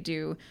what they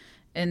do,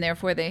 and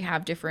therefore they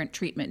have different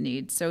treatment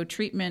needs. So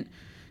treatment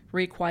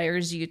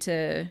requires you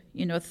to,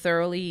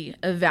 thoroughly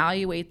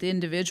evaluate the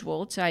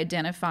individual to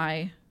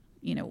identify,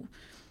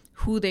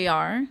 who they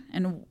are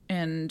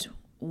and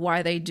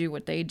why they do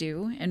what they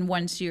do. And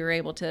once you're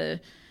able to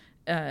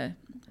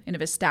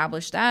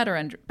establish that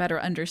or better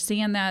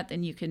understand that,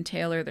 then you can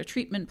tailor the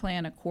treatment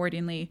plan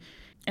accordingly,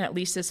 at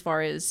least as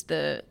far as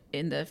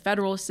in the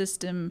federal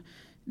system.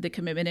 The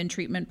commitment and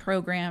treatment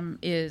program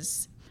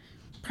is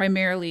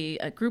primarily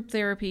a group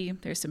therapy.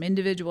 There's some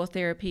individual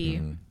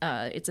therapy.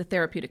 It's a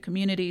therapeutic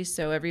community,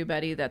 so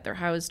everybody that they're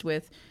housed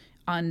with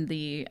on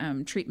the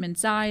treatment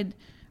side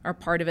are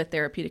part of a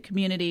therapeutic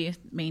community,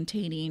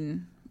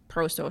 maintaining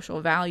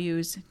pro-social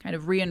values, kind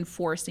of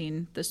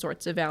reinforcing the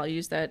sorts of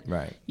values that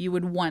you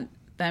would want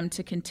them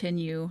to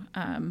continue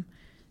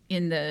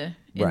in the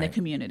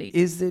community.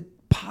 Is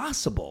it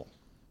possible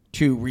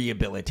to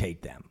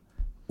rehabilitate them?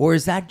 Or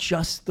is that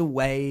just the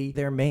way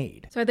they're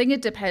made? So I think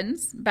it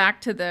depends. Back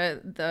to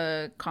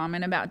the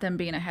comment about them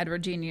being a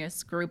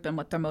heterogeneous group and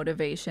what their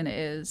motivation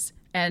is.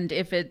 And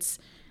if it's,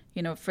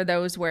 for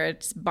those where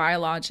it's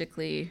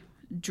biologically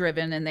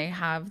driven and they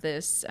have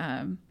this,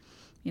 the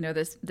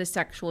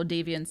sexual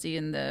deviancy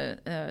and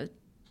the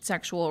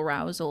sexual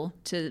arousal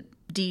to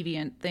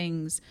deviant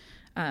things,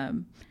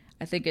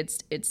 I think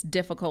it's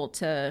difficult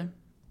to,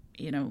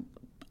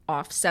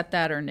 offset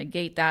that or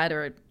negate that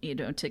or,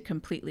 to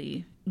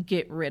completely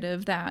get rid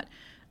of that.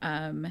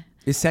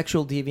 Is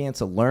sexual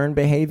deviance a learned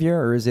behavior,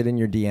 or is it in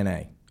your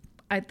DNA?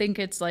 I think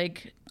it's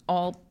like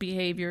all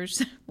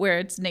behaviors where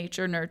it's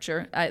nature,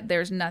 nurture.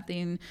 There's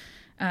nothing,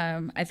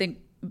 I think,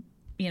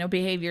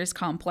 behavior is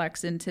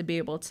complex, and to be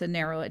able to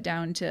narrow it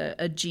down to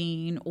a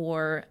gene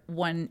or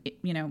one,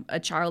 a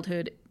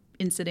childhood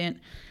incident,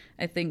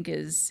 I think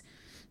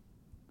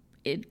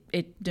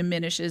it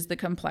diminishes the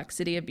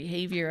complexity of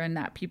behavior, and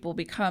that people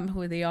become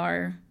who they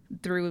are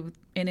through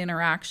an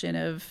interaction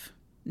of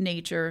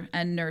nature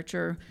and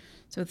nurture.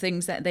 So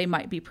things that they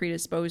might be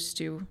predisposed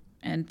to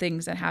and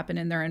things that happen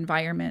in their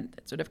environment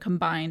that sort of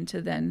combine to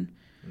then,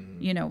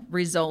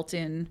 result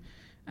in.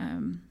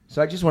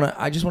 So I just want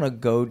to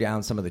go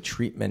down some of the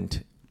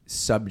treatment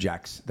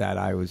subjects that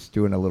I was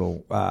doing a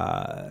little,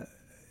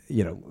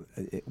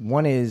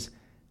 one is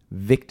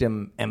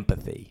victim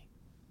empathy.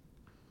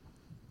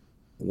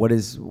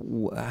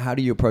 How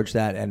do you approach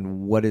that,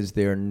 and what is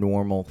their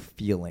normal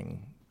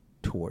feeling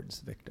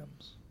towards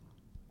victims?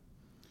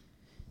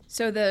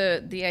 So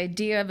the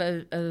idea of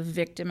a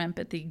victim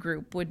empathy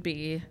group would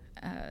be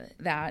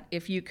that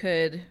if you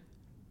could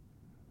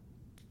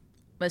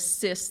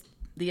assist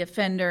the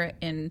offender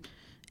in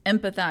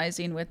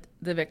empathizing with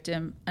the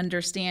victim,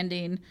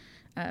 understanding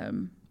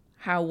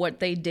how what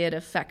they did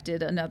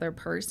affected another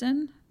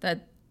person,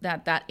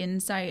 that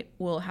insight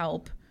will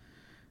help,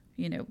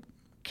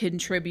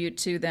 contribute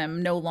to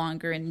them no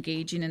longer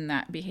engaging in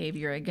that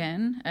behavior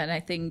again. And I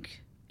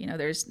think,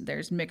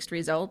 there's mixed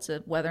results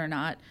of whether or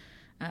not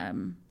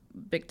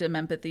victim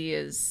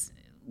empathy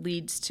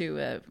leads to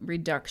a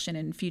reduction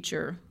in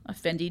future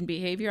offending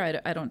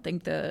behavior. I don't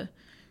think the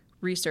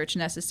research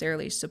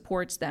necessarily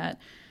supports that.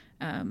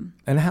 And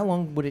how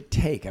long would it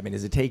take? I mean,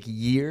 does it take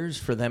years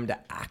for them to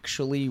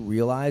actually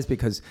realize?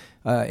 Because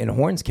in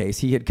Horn's case,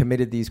 he had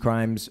committed these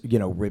crimes,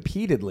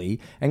 repeatedly,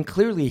 and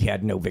clearly he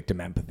had no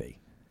victim empathy.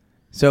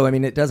 So, I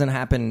mean, it doesn't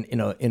happen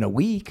in a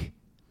week.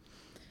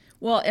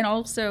 Well, and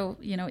also,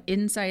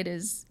 insight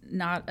is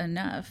not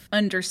enough.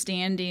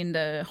 Understanding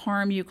the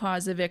harm you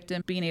cause a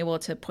victim, being able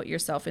to put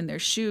yourself in their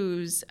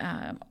shoes,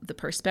 the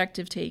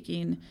perspective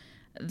taking,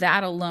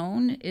 that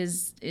alone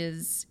is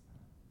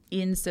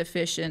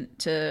insufficient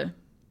to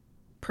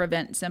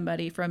prevent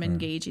somebody from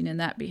engaging in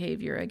that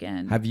behavior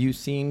again. Have you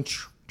seen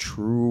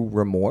true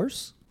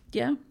remorse?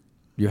 Yeah.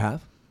 You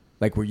have?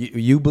 Like, were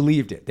you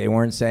believed it? They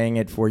weren't saying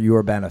it for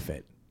your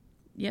benefit.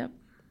 Yep.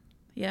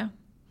 Yeah.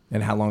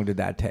 And how long did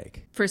that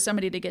take? For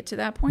somebody to get to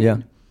that point? Yeah.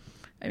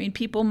 I mean,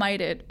 people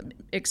might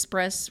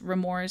express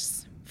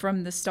remorse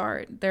from the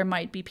start. There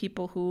might be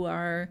people who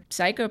are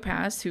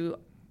psychopaths who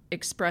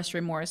express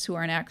remorse who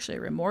aren't actually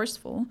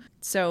remorseful.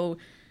 So,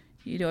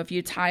 if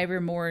you tie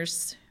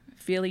remorse,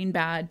 feeling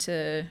bad,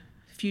 to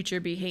future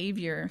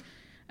behavior,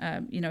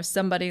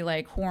 somebody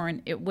like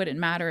Horn, it wouldn't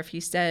matter if he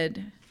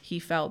said he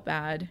felt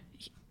bad.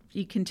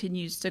 He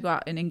continues to go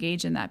out and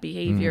engage in that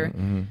behavior.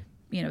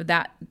 Mm-hmm.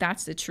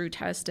 That's the true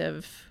test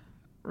of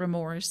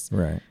remorse.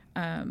 Right.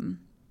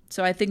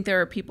 So I think there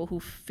are people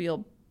who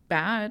feel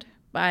bad,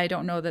 but I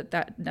don't know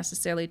that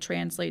necessarily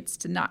translates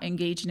to not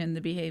engaging in the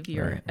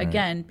behavior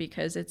again,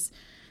 because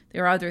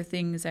there are other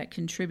things that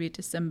contribute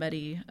to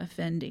somebody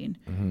offending.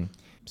 Mm-hmm.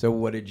 So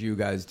what did you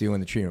guys do in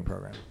the treatment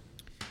program?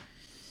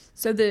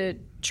 So the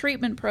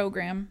treatment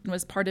program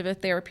was part of a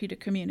therapeutic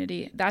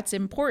community. That's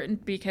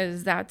important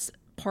because that's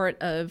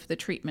part of the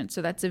treatment.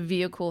 So that's a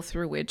vehicle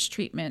through which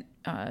treatment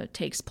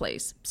takes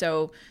place.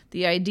 So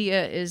the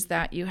idea is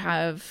that you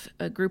have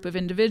a group of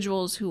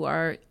individuals who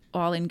are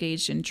all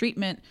engaged in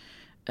treatment,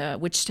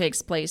 which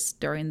takes place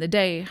during the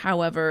day.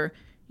 However,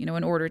 in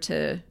order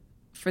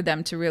for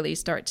them to really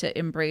start to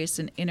embrace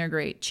and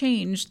integrate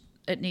change,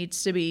 it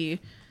needs to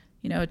be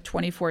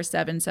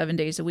 24/7, 7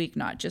 days a week,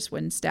 not just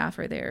when staff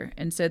are there.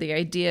 And so the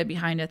idea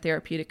behind a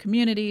therapeutic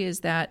community is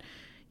that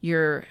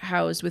you're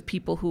housed with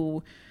people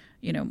who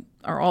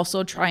are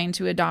also trying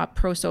to adopt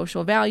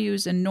pro-social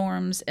values and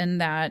norms, and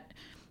that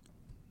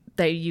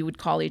you would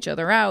call each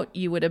other out.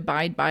 You would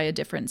abide by a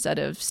different set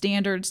of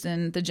standards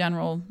than the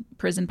general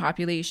prison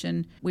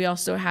population. We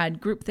also had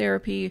group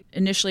therapy.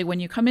 Initially, when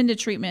you come into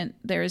treatment,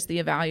 there's the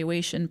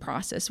evaluation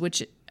process,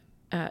 which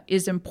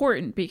is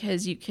important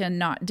because you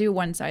cannot do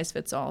one size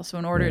fits all. So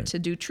in order to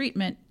do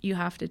treatment, you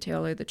have to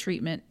tailor the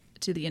treatment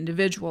to the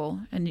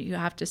individual, and you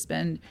have to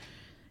spend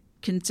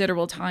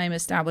considerable time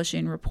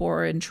establishing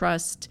rapport and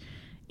trust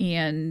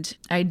and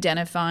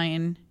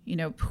identifying,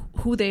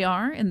 who they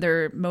are and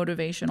their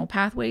motivational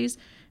pathways.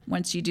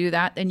 Once you do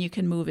that, then you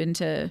can move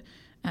into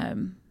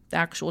the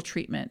actual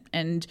treatment.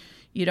 And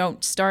you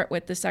don't start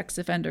with the sex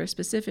offender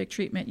specific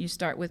treatment. You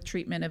start with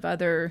treatment of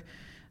other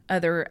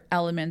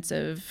elements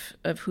of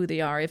who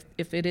they are.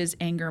 If it is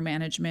anger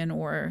management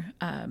or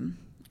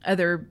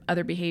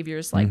other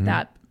behaviors like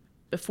that,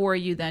 before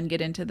you then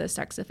get into the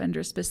sex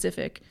offender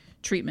specific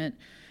treatment.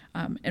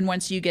 And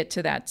once you get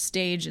to that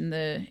stage in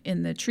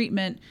the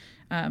treatment,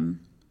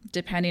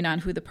 depending on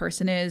who the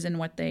person is and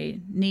what they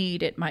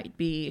need, it might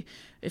be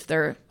if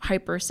they're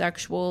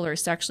hypersexual or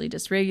sexually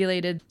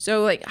dysregulated.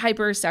 So like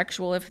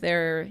hypersexual, if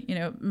they're,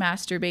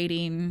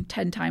 masturbating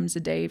 10 times a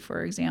day,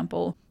 for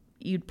example,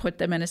 you'd put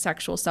them in a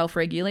sexual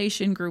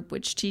self-regulation group,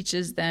 which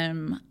teaches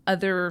them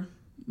other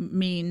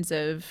means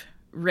of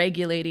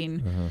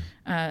regulating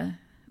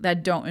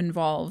that don't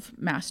involve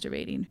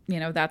masturbating.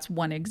 That's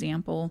one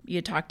example.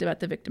 You talked about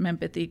the victim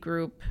empathy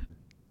group.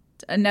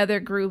 Another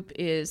group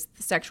is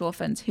the sexual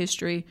offense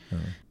history.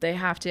 They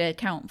have to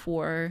account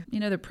for,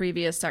 the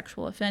previous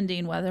sexual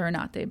offending, whether or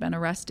not they've been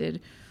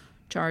arrested,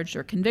 charged,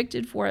 or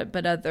convicted for it,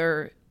 but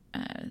other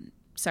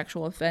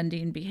sexual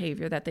offending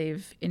behavior that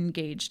they've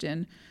engaged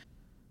in.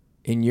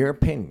 In your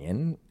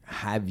opinion,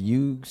 have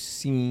you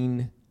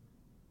seen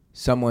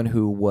someone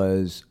who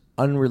was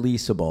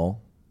unreleasable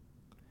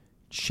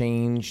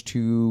change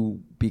to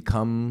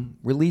become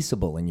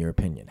releasable, in your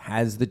opinion?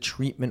 Has the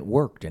treatment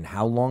worked, and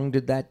how long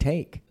did that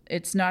take?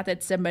 It's not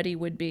that somebody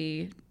would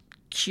be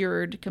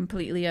cured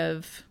completely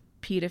of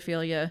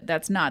pedophilia.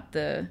 That's not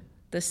the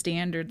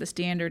standard. The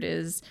standard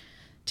is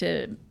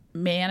to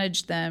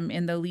manage them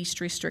in the least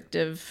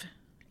restrictive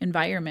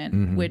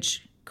environment,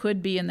 which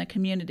could be in the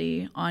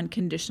community on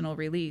conditional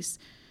release.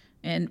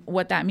 And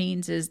what that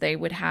means is they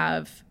would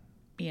have,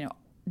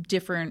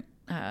 different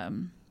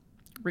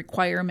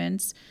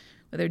requirements,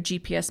 whether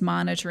GPS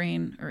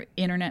monitoring or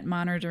internet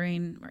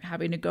monitoring, or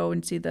having to go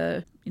and see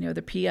the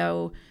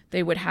PO.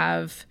 They would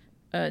have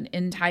an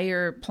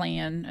entire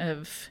plan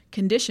of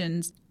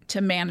conditions to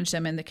manage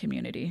them in the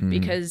community,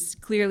 because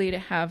clearly to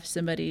have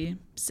somebody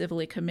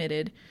civilly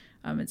committed,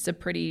 it's a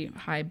pretty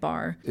high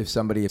bar. If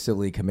somebody is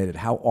civilly committed,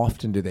 how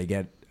often do they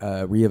get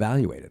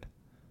reevaluated?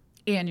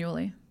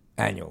 Annually.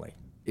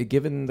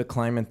 Given the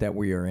climate that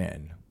we are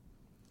in,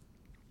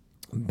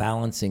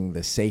 balancing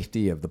the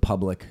safety of the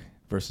public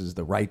versus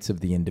the rights of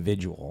the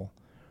individual,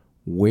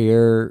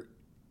 where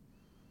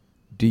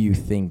do you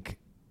think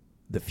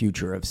the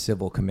future of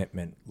civil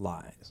commitment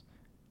lies?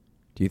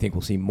 Do you think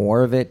we'll see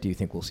more of it? Do you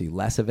think we'll see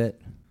less of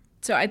it?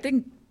 So I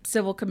think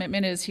civil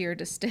commitment is here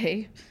to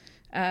stay.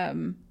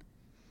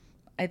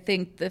 I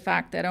think the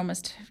fact that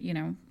almost,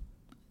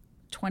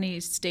 20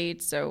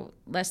 states, so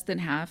less than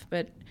half,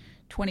 but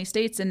 20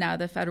 states and now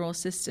the federal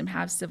system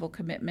have civil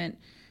commitment.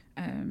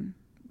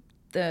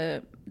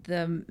 The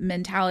the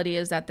mentality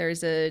is that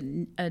there's a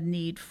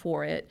need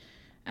for it,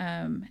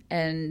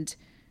 and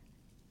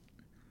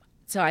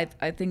so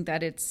I think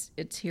that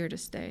it's here to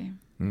stay.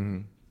 Mm-hmm.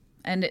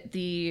 And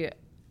the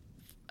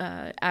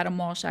Adam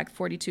Walsh Act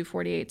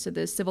 4248, so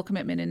the civil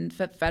commitment in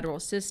the federal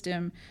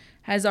system,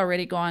 has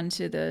already gone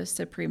to the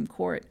Supreme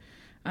Court,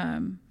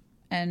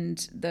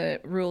 and the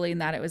ruling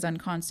that it was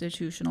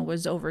unconstitutional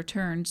was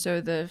overturned.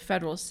 So the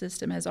federal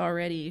system has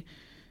already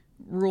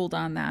ruled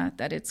on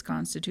that it's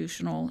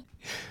constitutional.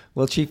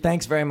 Well, Chief,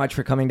 thanks very much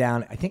for coming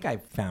down. I think I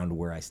found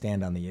where I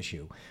stand on the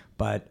issue,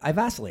 but I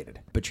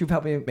vacillated. But you've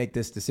helped me make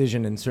this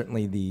decision, and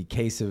certainly the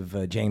case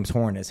of James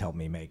Horn has helped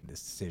me make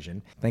this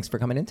decision. Thanks for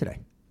coming in today.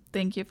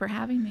 Thank you for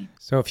having me.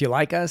 So if you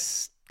like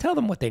us, tell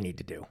them what they need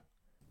to do.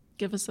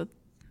 Give us a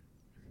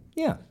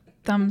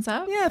thumbs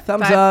up. Yeah,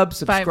 thumbs up,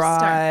 subscribe.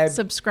 5-star.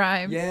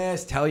 Subscribe.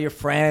 Yes, tell your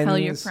friends. Tell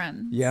your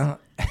friends. Yeah.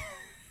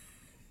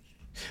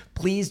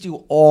 Please do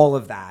all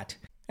of that.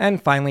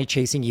 And finally,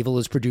 Chasing Evil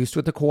is produced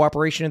with the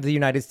cooperation of the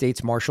United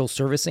States Marshal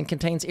Service and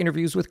contains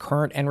interviews with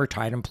current and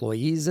retired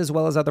employees as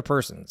well as other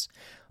persons.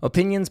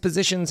 Opinions,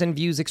 positions, and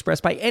views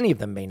expressed by any of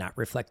them may not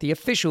reflect the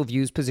official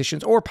views,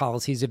 positions, or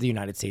policies of the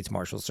United States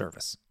Marshal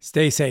Service.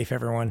 Stay safe,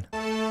 everyone.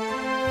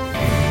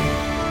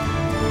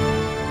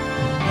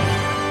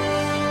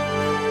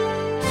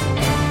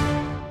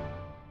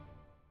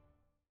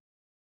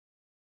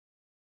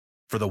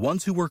 For the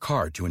ones who work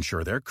hard to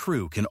ensure their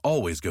crew can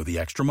always go the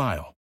extra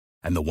mile,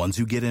 and the ones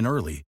who get in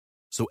early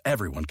so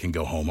everyone can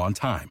go home on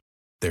time,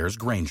 there's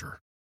Grainger,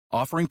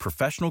 offering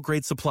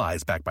professional-grade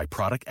supplies backed by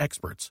product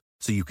experts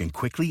so you can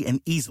quickly and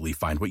easily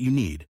find what you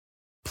need.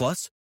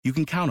 Plus, you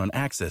can count on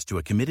access to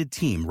a committed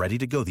team ready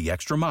to go the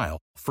extra mile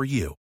for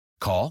you.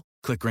 Call,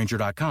 click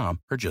Grainger.com,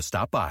 or just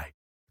stop by.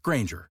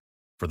 Grainger,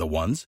 for the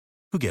ones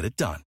who get it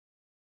done.